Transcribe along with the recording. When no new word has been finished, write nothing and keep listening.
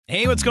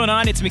Hey, what's going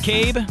on? It's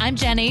McCabe. I'm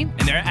Jenny.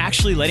 And they're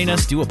actually letting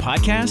us do a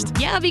podcast?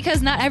 Yeah,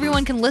 because not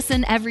everyone can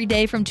listen every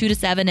day from 2 to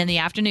 7 in the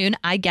afternoon.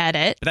 I get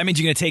it. But that means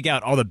you're going to take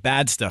out all the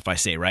bad stuff I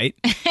say, right?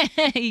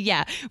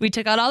 Yeah, we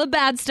took out all the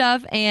bad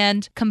stuff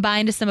and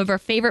combined some of our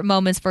favorite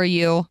moments for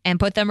you and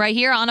put them right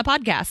here on a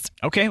podcast.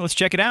 Okay, let's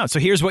check it out. So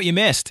here's what you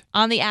missed.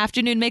 On the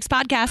Afternoon Mix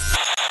podcast.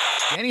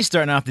 Jenny's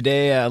starting off the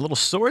day a little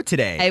sore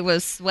today. I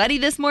was sweaty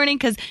this morning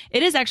because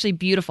it is actually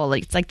beautiful.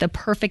 Like, it's like the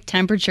perfect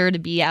temperature to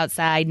be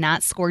outside,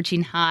 not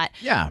scorching hot.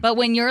 Yeah. But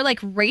when you're like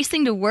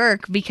racing to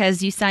work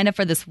because you signed up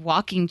for this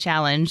walking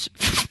challenge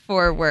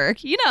for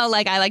work, you know,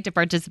 like I like to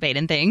participate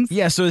in things.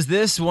 Yeah, so is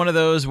this one of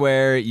those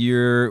where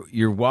you're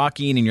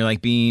walking and you're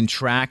like being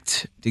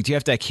tracked? Do you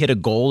have to like hit a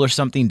goal or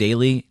something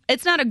daily?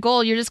 It's not a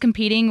goal. You're just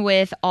competing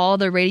with all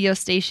the radio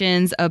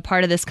stations, a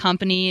part of this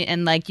company,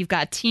 and like you've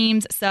got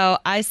teams. So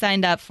I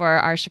signed up for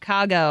our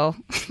Chicago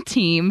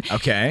team.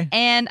 Okay.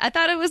 And I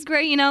thought it was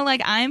great. You know,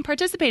 like I'm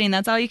participating.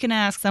 That's all you can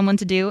ask someone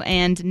to do.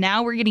 And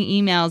now we're getting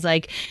emails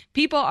like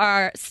people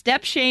are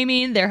step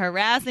shaming. They're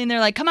harassing.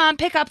 They're like, come on,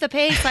 pick up the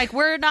pace. Like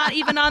we're not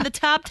even on the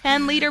top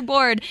 10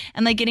 leaderboard.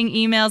 And like getting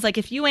emails like,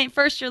 if you ain't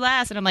first, you're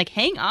last. And I'm like,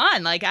 hang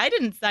on. Like I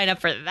didn't sign up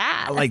for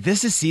that. Like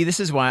this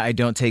is why I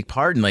don't take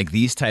part in like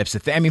these types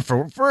of things. I mean,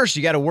 for first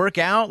you got to work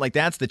out. Like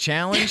that's the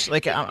challenge.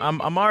 Like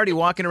I'm already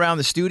walking around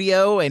the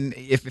studio, and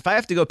if I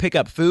have to go pick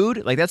up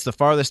food, like that's the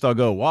farthest I'll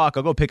go walk.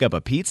 I'll go pick up a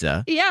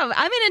pizza. Yeah,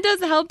 I mean, it does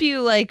help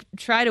you like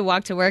try to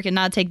walk to work and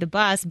not take the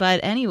bus. But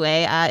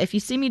anyway, if you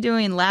see me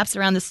doing laps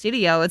around the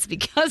studio, it's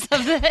because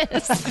of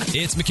this.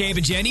 It's McCabe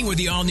and Jenny with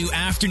the all-new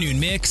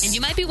Afternoon Mix. And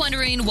you might be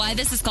wondering why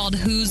this is called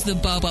Who's the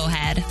Bobo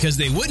Head? Because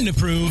they wouldn't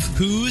approve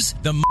Who's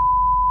the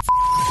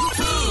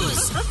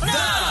Who's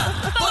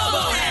the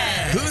Bobo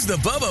Head? Who's the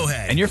Bobo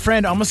Head? And your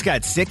friend almost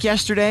got sick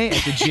yesterday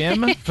at the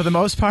gym for the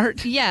most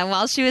part? Yeah,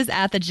 while she was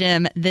at the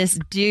gym, this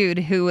dude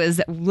who was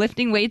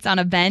lifting weights on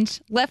a bench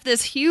left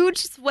this huge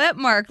sweat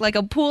mark, like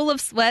a pool of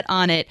sweat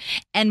on it,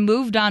 and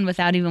moved on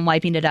without even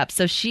wiping it up.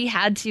 So she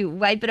had to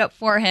wipe it up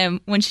for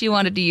him when she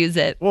wanted to use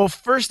it. Well,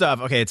 first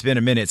off, okay, it's been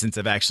a minute since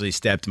I've actually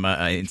stepped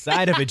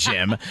inside of a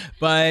gym,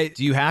 but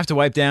do you have to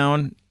wipe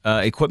down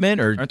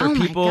equipment, or aren't there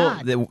people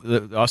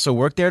that also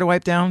work there to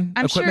wipe down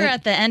I'm equipment? sure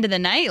at the end of the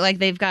night, like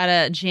they've got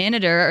a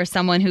janitor or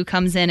someone who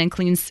comes in and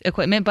cleans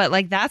equipment, but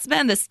like that's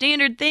been the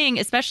standard thing,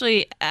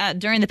 especially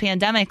during the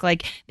pandemic.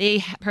 Like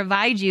they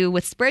provide you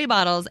with spray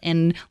bottles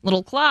and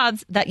little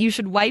cloths that you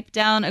should wipe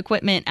down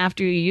equipment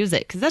after you use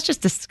it, because that's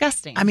just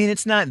disgusting. I mean,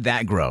 it's not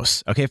that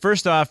gross. Okay,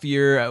 first off,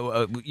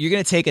 you're going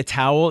to take a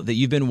towel that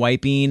you've been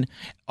wiping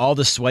all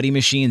the sweaty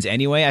machines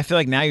anyway. I feel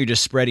like now you're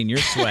just spreading your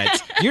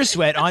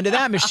sweat onto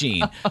that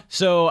machine.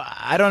 So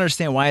I don't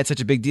understand why it's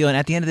such a big deal. And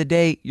at the end of the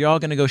day, you're all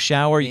going to go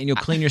shower and you'll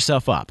clean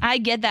yourself up. I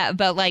get that,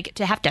 but like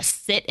to have to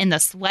sit in the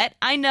sweat,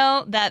 I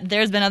know that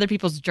there's been other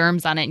people's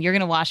germs on it and you're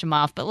going to wash them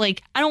off, but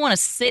like I don't want to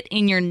sit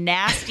in your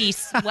nasty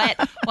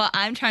sweat while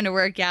I'm trying to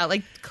work out.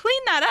 Like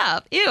clean that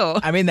up. Ew.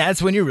 I mean,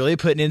 that's when you're really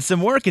putting in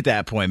some work at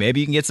that point. Maybe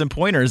you can get some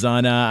pointers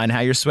on how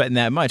you're sweating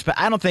that much. But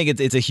I don't think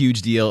it's a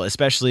huge deal,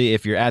 especially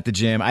if you're at the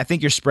gym. I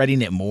think you're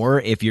spreading it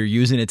more if you're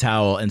using a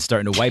towel and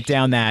starting to wipe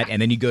down that,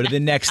 and then you go to the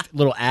next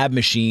little ab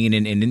machine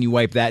and then you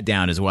wipe that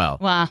down as well.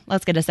 Well,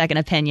 let's get a second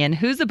opinion.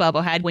 Who's a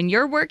bubble head? When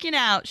you're working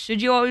out,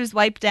 should you always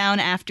wipe down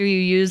after you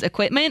use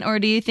equipment, or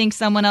do you think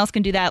someone else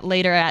can do that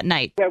later at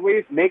night? Yeah,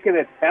 we make an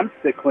attempt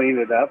to clean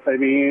it up. I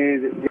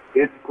mean,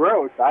 it's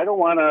gross. I don't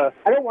want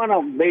to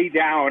lay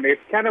down.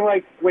 It's kind of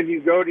like when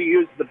you go to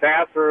use the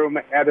bathroom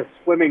at a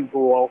swimming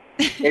pool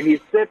and you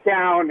sit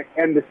down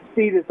and the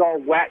seat is all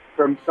wet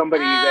from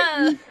somebody that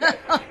used it.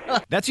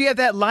 That's what you have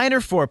that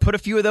liner for. Put a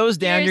few of those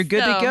down. You're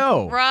good so to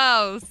go.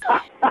 Gross.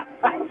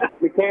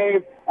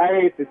 McCabe, I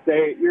hate to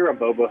say it, you're a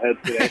bobo head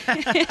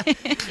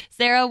today.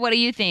 Sarah, what do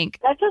you think?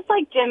 That's just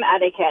like gym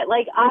etiquette.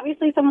 Like,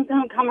 obviously someone's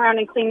going to come around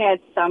and clean it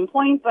at some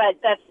point, but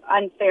that's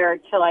unfair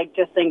to, like,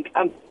 just think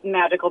a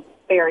magical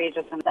fairy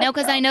just... No,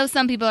 because I know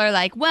some people are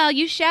like, well,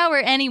 you shower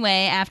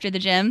anyway after the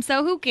gym,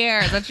 so who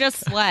cares? It's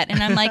just sweat.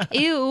 And I'm like,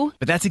 ew.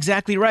 But that's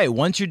exactly right.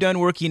 Once you're done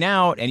working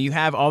out and you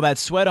have all that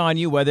sweat on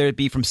you, whether it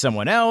be from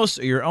someone else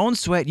or your own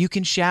sweat, you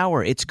can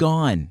shower. It's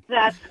gone.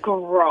 That's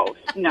gross.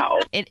 No.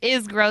 It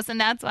is gross, and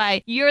that's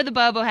why you're the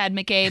bobo head,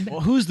 McCabe.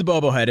 Well, who's the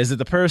bobo head? Is it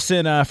the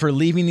person for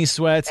leaving these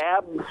sweats?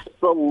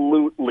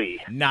 Absolutely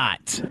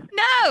Not.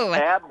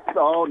 No.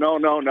 Oh,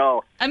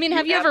 no. I mean,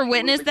 have you ever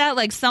witnessed that?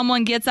 Like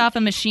someone gets off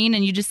a machine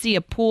and you just see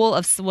a pool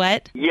of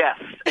sweat? Yes,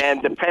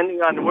 and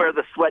depending on where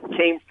the sweat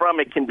came from,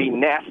 it can be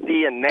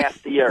nasty and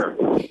nastier.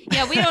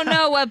 Yeah, we don't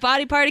know what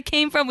body part it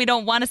came from. We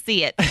don't want to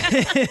see it.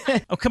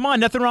 Oh, come on.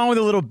 Nothing wrong with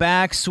a little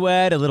back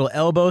sweat, a little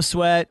elbow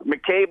sweat.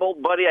 McCabe,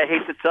 old buddy, I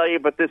hate to tell you,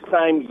 but this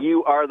time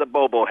you are the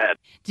bobo head.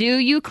 Do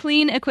you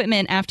clean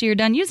equipment after you're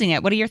done using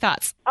it? What are your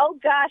thoughts? Oh,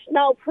 gosh,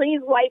 no.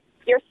 Please wipe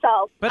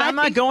yourself. But I'm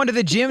not going to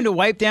the gym to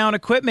wipe down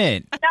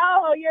equipment.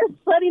 No, you're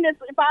splitting its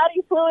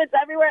body fluids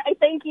everywhere. I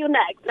thank you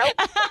next.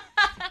 Nope.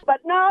 But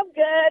no, I'm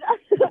good.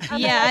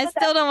 Yeah, I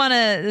still don't want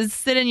to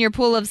sit in your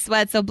pool of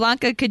sweat. So,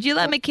 Blanca, could you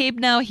let McCabe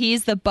know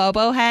he's the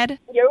Bobo head?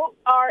 You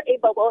are a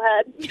bubble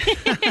head.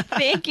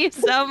 Thank you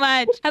so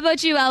much. How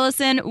about you,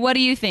 Allison? What do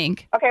you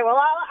think? Okay, well,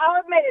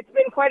 I'll admit it's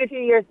been quite a few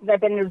years since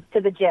I've been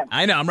to the gym.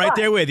 I know. I'm right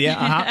there with you.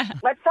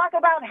 Let's talk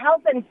about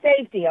health and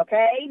safety,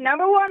 okay?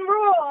 Number one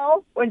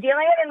rule when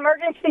dealing with an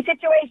emergency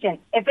situation,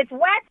 if it's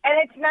wet and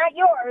it's not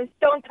yours,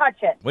 don't touch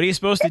it. What are you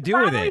supposed to do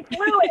with it? It's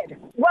fluid.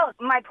 Well,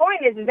 my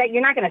point is that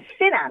you're not going to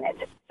sit on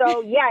it.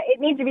 So, yeah, it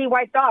needs to be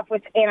wiped off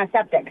with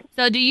antiseptic.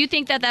 So do you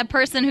think that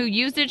person who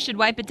used it should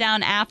wipe it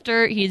down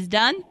after he's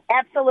done?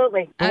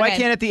 Absolutely. But why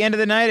can't at the end of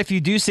the night, if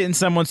you do sit in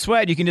someone's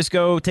sweat, you can just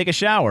go take a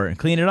shower and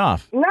clean it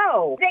off?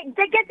 No. That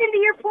gets into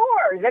your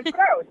pores. That's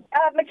gross.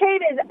 McCabe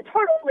is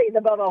totally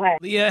the Bobo head.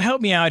 Leah,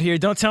 help me out here.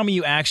 Don't tell me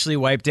you actually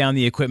wipe down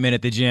the equipment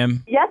at the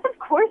gym. Yes, of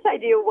course I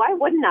do. Why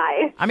wouldn't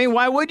I? I mean,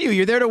 why would you?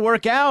 You're there to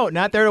work out,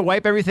 not there to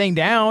wipe everything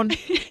down.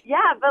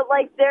 Yeah, but,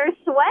 there's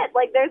sweat.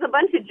 There's a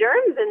bunch of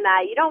germs in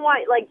that. You don't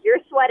want, your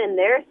sweat and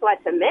their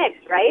sweat to mix,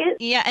 right?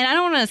 Yeah, and I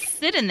don't want to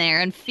sit in there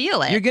and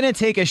feel it. You're going to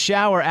take a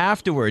shower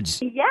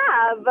afterwards. Yeah,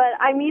 but,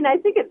 I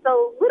think it's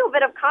a little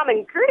bit of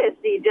common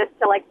courtesy just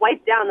to,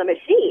 wipe down the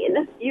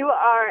machine. You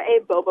are a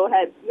Bobo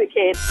head,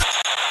 McCabe.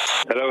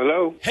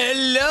 Hello.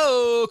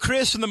 Hello,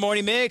 Chris from the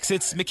Morning Mix.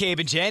 It's McCabe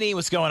and Jenny.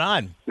 What's going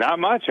on? Not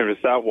much. I'm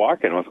just out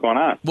walking. What's going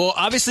on? Well,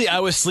 obviously, I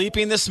was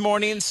sleeping this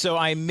morning, so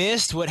I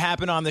missed what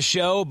happened on the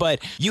show.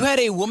 But you had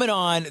a woman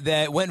on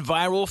that went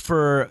viral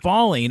for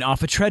falling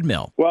off a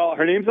treadmill. Well,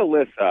 her name's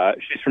Alyssa.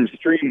 She's from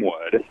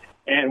Streamwood.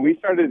 And we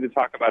started to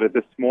talk about it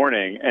this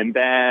morning. And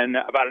then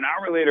about an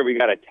hour later, we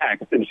got a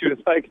text. And she was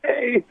like,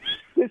 hey,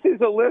 this is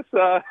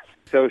Alyssa.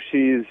 So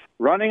she's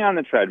running on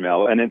the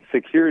treadmill, and it's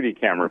security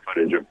camera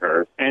footage of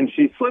her. And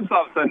she slips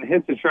all of a sudden,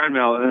 hits the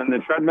treadmill, and then the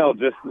treadmill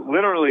just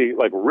literally,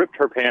 ripped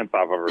her pants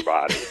off of her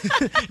body.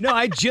 No,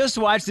 I just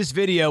watched this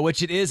video,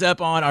 which it is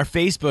up on our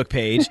Facebook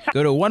page.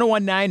 Go to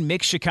 1019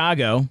 Mix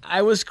Chicago.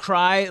 I was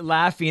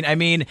laughing. I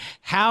mean,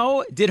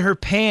 how did her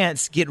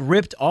pants get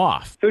ripped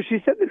off? So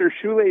she said that her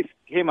shoelace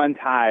came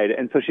untied,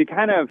 and so she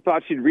kind of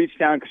thought she'd reach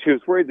down because she was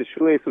worried the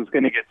shoelace was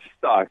going to get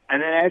stuck.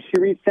 And then as she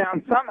reached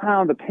down,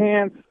 somehow the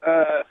pants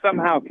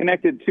somehow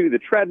connected to the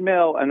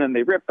treadmill, and then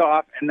they ripped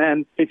off. And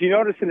then if you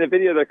notice in the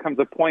video, there comes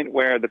a point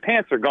where the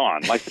pants are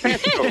gone. The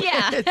pants are gone.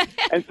 Yeah.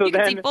 And so you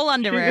then can see full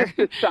underwear.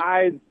 She just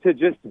decides to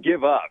just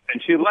give up,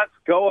 and she lets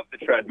go of the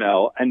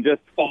treadmill and just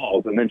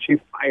falls, and then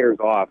she fires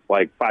off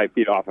 5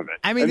 feet off of it.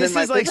 I mean, this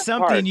is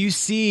something you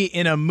see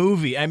in a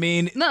movie. I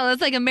mean... No,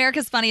 it's like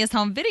America's Funniest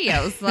Home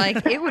Videos.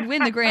 It would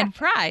win the grand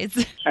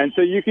prize. And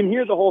so you can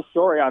hear the whole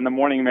story on the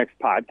Morning Mix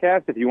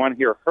podcast if you want to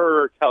hear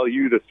her tell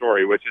you the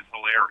story, which is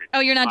hilarious. Oh,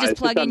 you're not just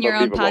plugging your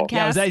own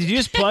podcast? Yeah, did you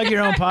just plug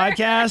your own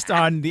podcast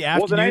on the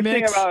Afternoon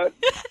Mix? The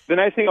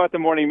nice thing about the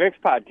Morning Mix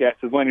podcast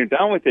is when you're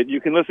done with it, you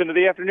can listen to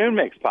the Afternoon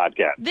Mix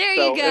podcast. There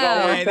you go.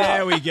 Hey,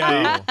 there we go.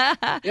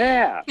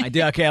 Yeah. I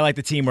do. Okay, I like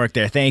the teamwork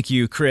there. Thank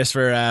you, Chris,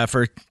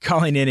 for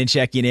calling in and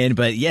checking in.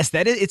 But yes,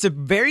 it's a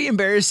very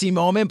embarrassing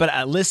moment. But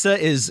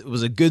Alyssa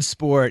was a good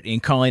sport in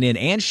calling in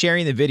and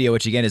sharing the video,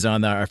 which again is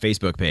on our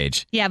Facebook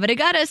page. Yeah, but it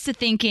got us to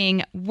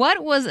thinking,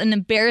 what was an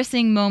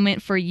embarrassing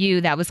moment for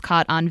you that was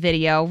caught on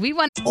video?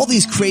 All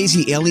these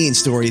crazy alien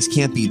stories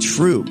can't be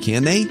true,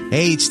 can they?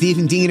 Hey, it's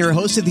Stephen Diener,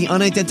 host of the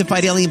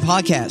Unidentified Alien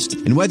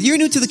Podcast. And whether you're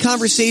new to the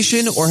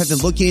conversation or have been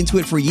looking into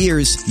it for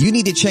years, you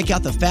need to check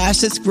out the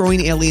fastest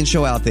growing alien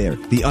show out there,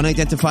 the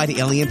Unidentified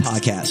Alien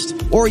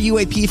Podcast, or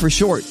UAP for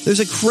short. There's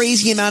a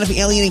crazy amount of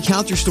alien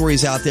encounter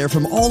stories out there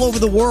from all over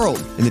the world.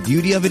 And the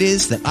beauty of it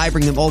is that I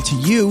bring them all to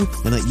you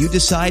and let you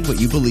decide what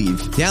you believe.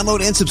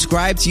 Download and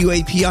subscribe to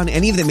UAP on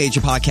any of the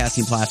major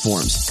podcasting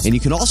platforms. And you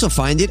can also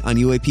find it on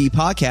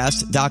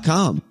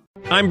UAPpodcast.com.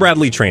 I'm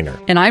Bradley Trainer.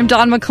 And I'm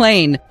Don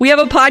McClain. We have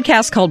a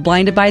podcast called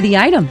Blinded by the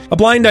Item. A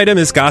blind item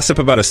is gossip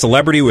about a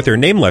celebrity with their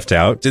name left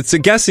out. It's a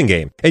guessing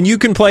game, and you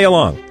can play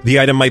along.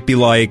 The item might be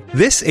like,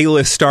 this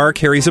A-list star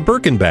carries a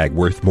Birkin bag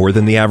worth more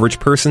than the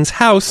average person's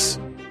house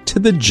to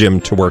the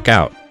gym to work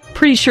out.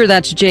 Pretty sure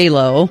that's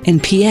J-Lo.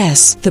 And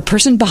P.S. the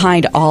person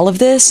behind all of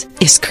this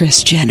is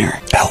Kris Jenner,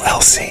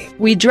 LLC.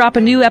 We drop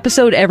a new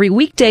episode every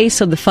weekday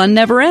so the fun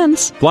never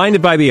ends.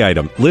 Blinded by the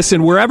Item.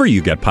 Listen wherever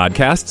you get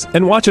podcasts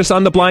and watch us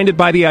on the Blinded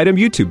by the Item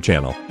YouTube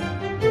channel.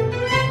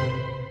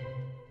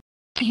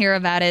 Hear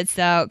about it,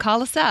 so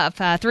call us up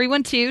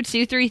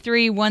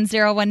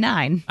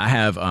 312-233-1019. I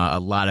have a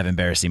lot of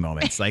embarrassing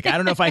moments. I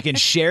don't know if I can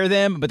share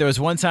them, but there was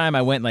one time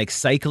I went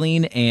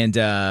cycling, and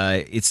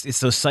it's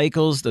those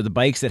cycles, the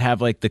bikes that have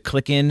the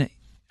click-in.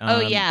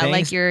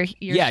 Things. Your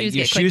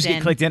shoes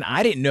get clicked in.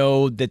 I didn't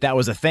know that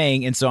was a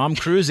thing, and so I'm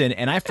cruising,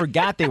 and I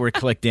forgot they were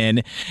clicked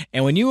in.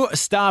 And when you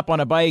stop on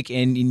a bike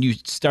and you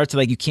start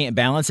to you can't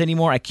balance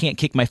anymore, I can't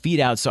kick my feet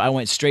out, so I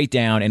went straight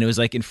down, and it was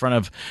in front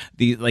of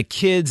the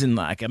kids and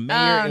a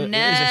mayor. Oh, no.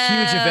 It was a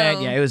huge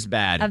event. Yeah, it was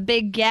bad. A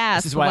big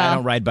gas. This is why I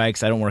don't ride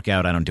bikes. I don't work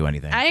out. I don't do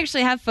anything. I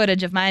actually have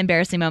footage of my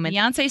embarrassing moment.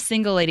 Beyonce's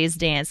Single Ladies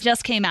Dance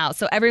just came out,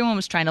 so everyone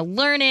was trying to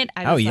learn it.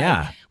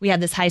 We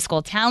had this high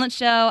school talent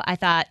show. I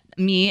thought,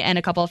 me and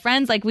a couple of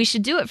friends, like, we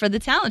should do it for the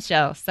talent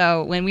show.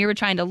 So when we were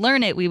trying to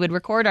learn it, we would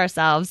record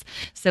ourselves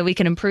so we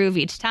could improve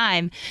each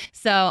time.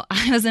 So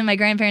I was in my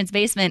grandparents'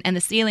 basement, and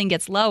the ceiling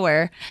gets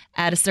lower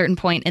at a certain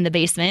point in the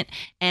basement.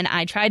 And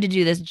I tried to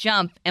do this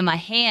jump, and my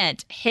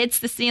hand hits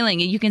the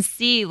ceiling, and you can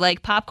see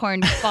like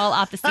popcorn fall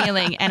off the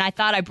ceiling. And I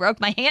thought I broke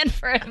my hand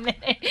for a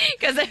minute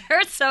because it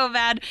hurt so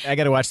bad. I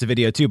got to watch the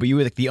video too, but you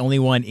were like the only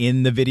one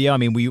in the video? I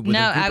mean,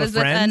 I was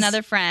with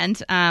another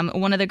friend.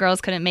 One of the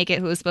girls couldn't make it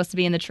who was supposed to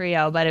be in the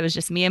trio, but it was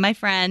just me and my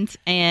friend,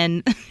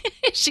 and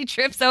she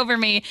trips over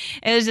me.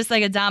 It was just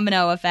like a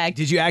domino effect.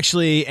 Did you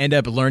actually end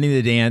up learning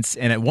the dance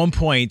and at one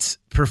point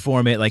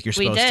perform it like you're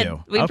supposed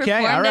to? We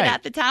performed it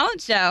at the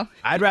talent show.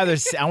 I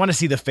want to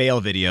see the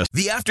fail videos.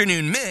 The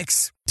afternoon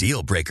mix,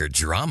 deal breaker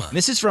drama.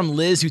 This is from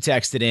Liz, who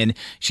texted in.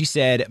 She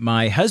said,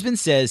 my husband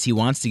says he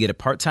wants to get a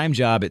part-time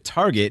job at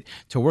Target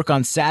to work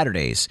on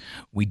Saturdays.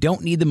 We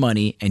don't need the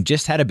money and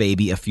just had a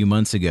baby a few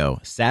months ago.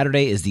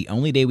 Saturday is the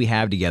only day we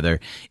have together.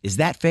 Is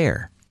that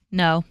fair?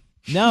 No.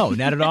 No,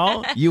 not at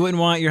all. You wouldn't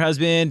want your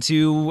husband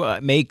to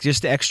make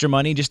just extra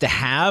money just to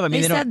have? I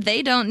mean,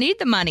 they don't need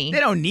the money. They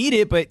don't need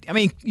it, but I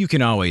mean, you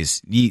can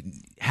always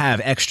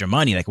have extra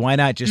money. Like, why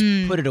not just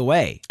put it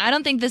away? I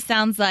don't think this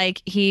sounds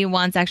like he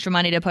wants extra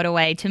money to put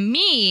away. To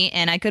me,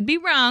 and I could be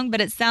wrong, but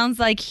it sounds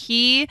like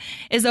he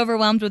is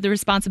overwhelmed with the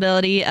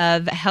responsibility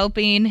of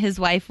helping his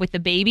wife with the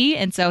baby.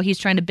 And so he's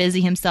trying to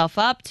busy himself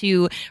up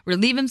to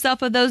relieve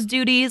himself of those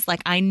duties.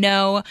 Like, I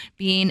know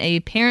being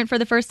a parent for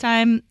the first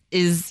time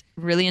is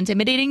really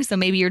intimidating. So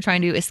maybe you're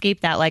trying to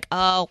escape that, like,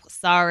 oh,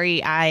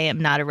 sorry, I am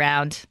not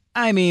around.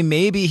 I mean,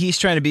 maybe he's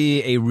trying to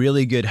be a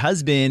really good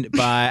husband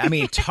by, I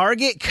mean,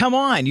 Target, come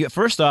on.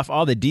 First off,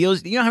 all the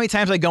deals. You know how many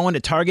times I go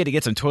into Target to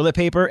get some toilet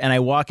paper and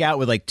I walk out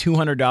with like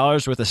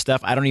 $200 worth of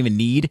stuff I don't even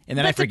need, and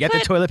then I forget the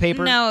toilet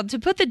paper? No, to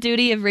put the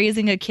duty of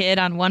raising a kid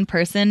on one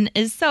person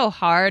is so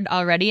hard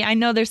already. I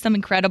know there's some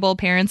incredible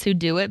parents who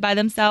do it by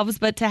themselves,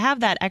 but to have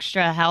that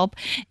extra help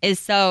is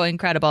so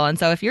incredible. And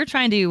so if you're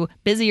trying to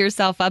busy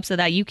yourself up so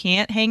that you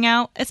can't hang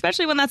out,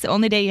 especially when that's the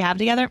only day you have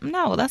together,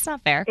 no, that's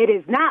not fair. It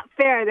is not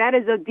fair. That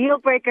is a deal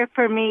breaker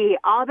for me.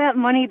 All that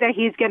money that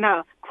he's going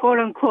to quote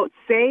unquote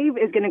save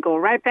is going to go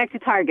right back to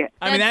Target.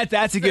 I mean,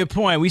 that's a good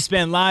point. We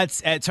spend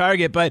lots at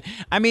Target, but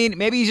I mean,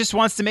 maybe he just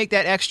wants to make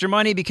that extra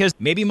money because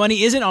maybe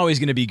money isn't always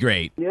going to be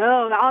great.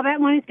 No, all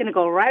that money is going to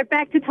go right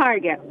back to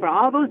Target for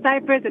all those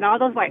diapers and all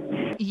those wipes.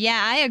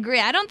 Yeah, I agree.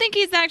 I don't think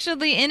he's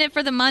actually in it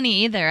for the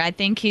money either. I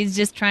think he's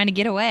just trying to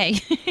get away.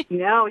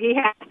 No, he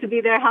has to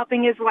be there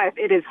helping his wife.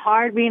 It is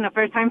hard being a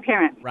first-time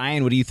parent.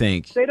 Ryan, what do you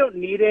think? They don't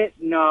need it.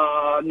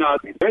 No.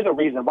 There's a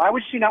reason. Why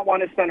would she not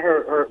want to spend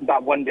her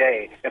that one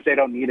day if they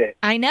don't need it?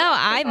 I know.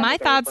 My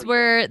thoughts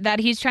were that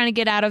he's trying to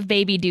get out of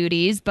baby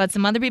duties, but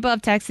some other people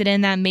have texted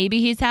in that maybe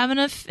he's having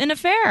an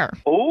affair.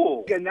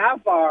 Oh, getting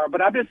that far.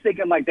 But I'm just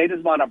thinking like they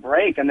just want a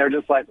break and they're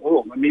just like,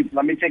 oh, let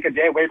me take a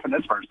day away from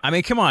this person. I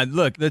mean, come on.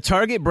 Look, the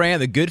Target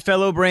brand, the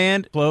Goodfellow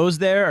brand clothes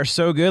there are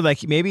so good.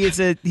 Like maybe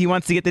he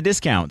wants to get the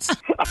discounts.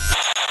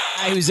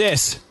 Hi, who's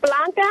this?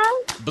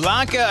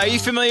 Blanca, are you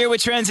familiar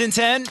with Trends in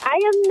 10? I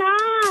am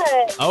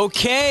not.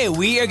 Okay,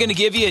 we are going to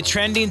give you a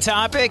trending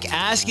topic,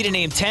 ask you to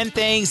name 10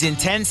 things in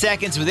 10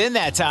 seconds within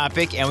that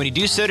topic, and when you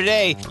do so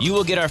today, you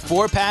will get our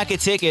 4-pack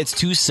of tickets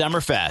to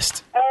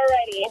Summerfest.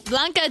 Alrighty.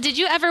 Blanca, did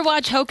you ever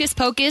watch Hocus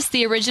Pocus,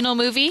 the original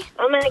movie?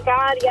 Oh my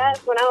God, yes,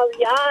 when I was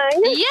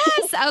young.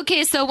 Yes.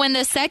 Okay, so when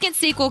the second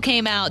sequel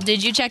came out,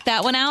 did you check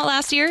that one out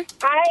last year?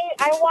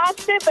 I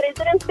watched it, but it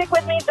didn't stick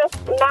with me,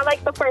 just not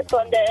like the first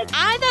one did.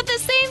 I thought the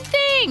same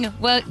thing.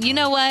 Well, you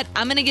know what?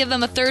 I'm going to give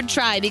them a third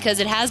try because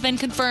it has been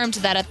confirmed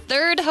that a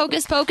third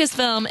Hocus Pocus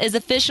film is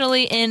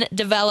officially in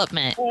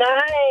development. Nice.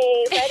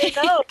 I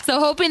didn't know. So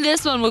hoping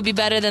this one will be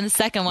better than the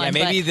second one.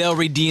 Yeah, maybe they'll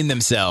redeem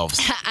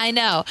themselves. I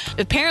know.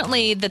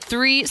 Apparently, the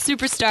 3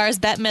 superstars,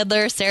 Bette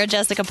Midler, Sarah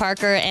Jessica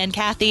Parker, and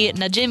Kathy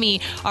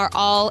Najimy, are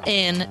all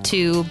in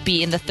to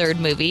be in the third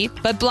movie.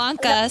 But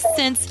Blanca,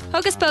 since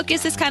Hocus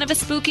Pocus is kind of a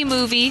spooky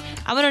movie,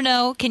 I want to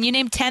know, can you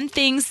name 10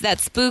 things that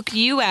spook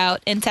you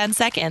out in 10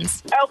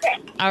 seconds? Okay.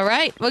 All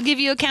right. We'll give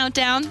you a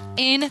countdown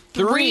in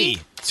 3,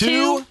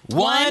 2,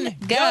 1,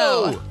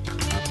 go.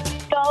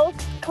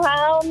 Ghosts,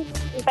 clowns,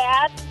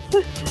 bats,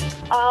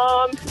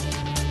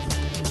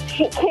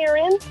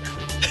 Karens.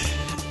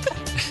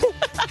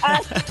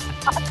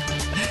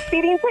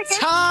 Speeding tickets.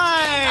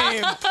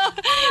 Time!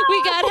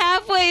 We got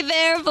halfway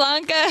there,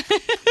 Blanca.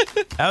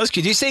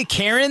 Could you say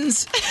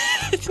Karens?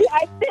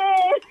 I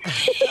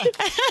did.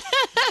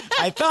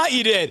 I thought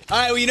you did. All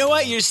right, well, you know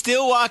what? You're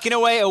still walking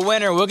away a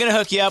winner. We're going to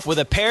hook you up with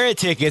a pair of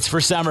tickets for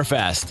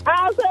Summerfest.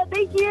 Awesome,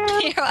 thank you.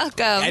 You're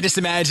welcome. I just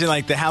imagine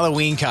like the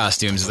Halloween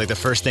costumes is like the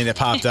first thing that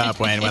popped up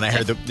when I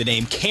heard the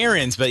name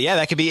Karens. But yeah,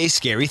 that could be a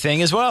scary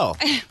thing as well.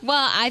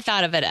 Well, I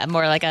thought of it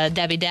more like a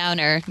Debbie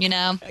Downer, you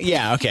know?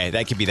 Yeah, okay,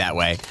 that could be that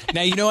way.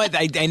 Now, you know what?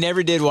 I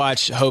never did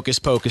watch Hocus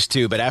Pocus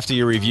 2, but after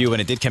your review, when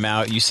it did come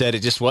out, you said it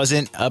just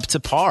wasn't up to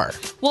par.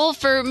 Well,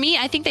 for me,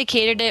 I think they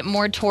catered it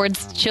more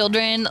towards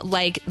children.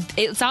 Like,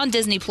 it's on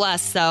Disney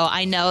Plus, so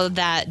I know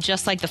that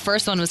just like the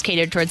first one was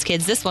catered towards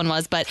kids, this one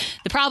was. But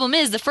the problem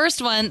is, the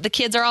first one, the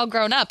kids are all all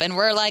grown up and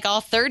we're like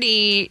all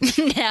 30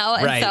 now.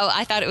 And Right. so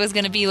I thought it was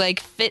going to be like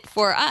fit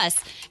for us,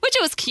 which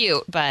it was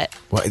cute, but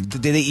Well,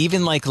 did they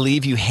even like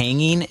leave you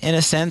hanging in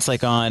a sense?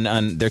 Like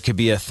on there could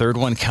be a third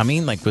one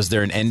coming? Like, was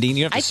there an ending?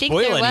 You don't have I to think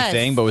spoil there was.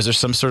 anything, but was there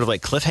some sort of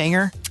like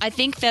cliffhanger? I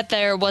think that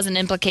there was an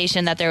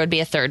implication that there would be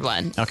a third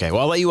one. Okay,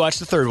 well, I'll let you watch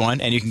the third one,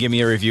 and you can give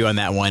me a review on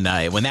that one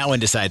when that one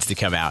decides to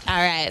come out. All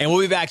right. And we'll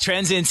be back.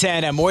 Trends in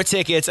 10. More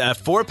tickets, a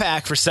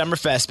 4-pack for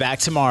Summerfest back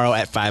tomorrow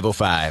at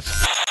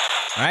 5:05.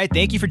 All right,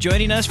 thank you for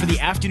joining us for the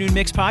Afternoon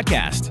Mix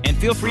podcast. And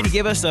feel free to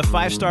give us a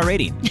 5-star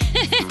rating.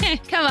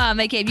 Come on,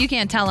 McCabe. You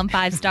can't tell them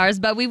 5 stars,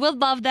 but we would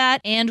love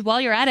that. And while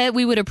you're at it,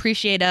 we would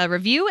appreciate a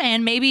review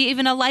and maybe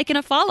even a like and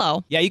a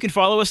follow. Yeah, you can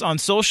follow us on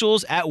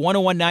socials at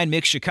 1019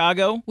 Mix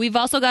Chicago. We've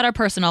also got our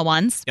personal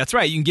ones. That's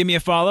right. You can give me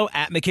a follow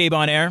at McCabe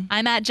on Air.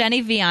 I'm at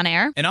Jenny V on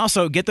Air. And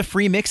also get the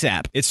free Mix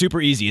app. It's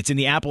super easy. It's in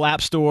the Apple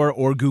App Store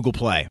or Google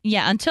Play.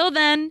 Yeah, until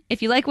then,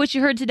 if you like what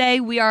you heard today,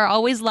 we are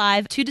always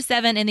live 2 to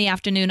 7 in the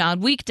afternoon on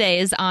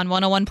weekdays on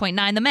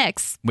 101.9 The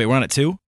Mix. Wait, we're on at 2?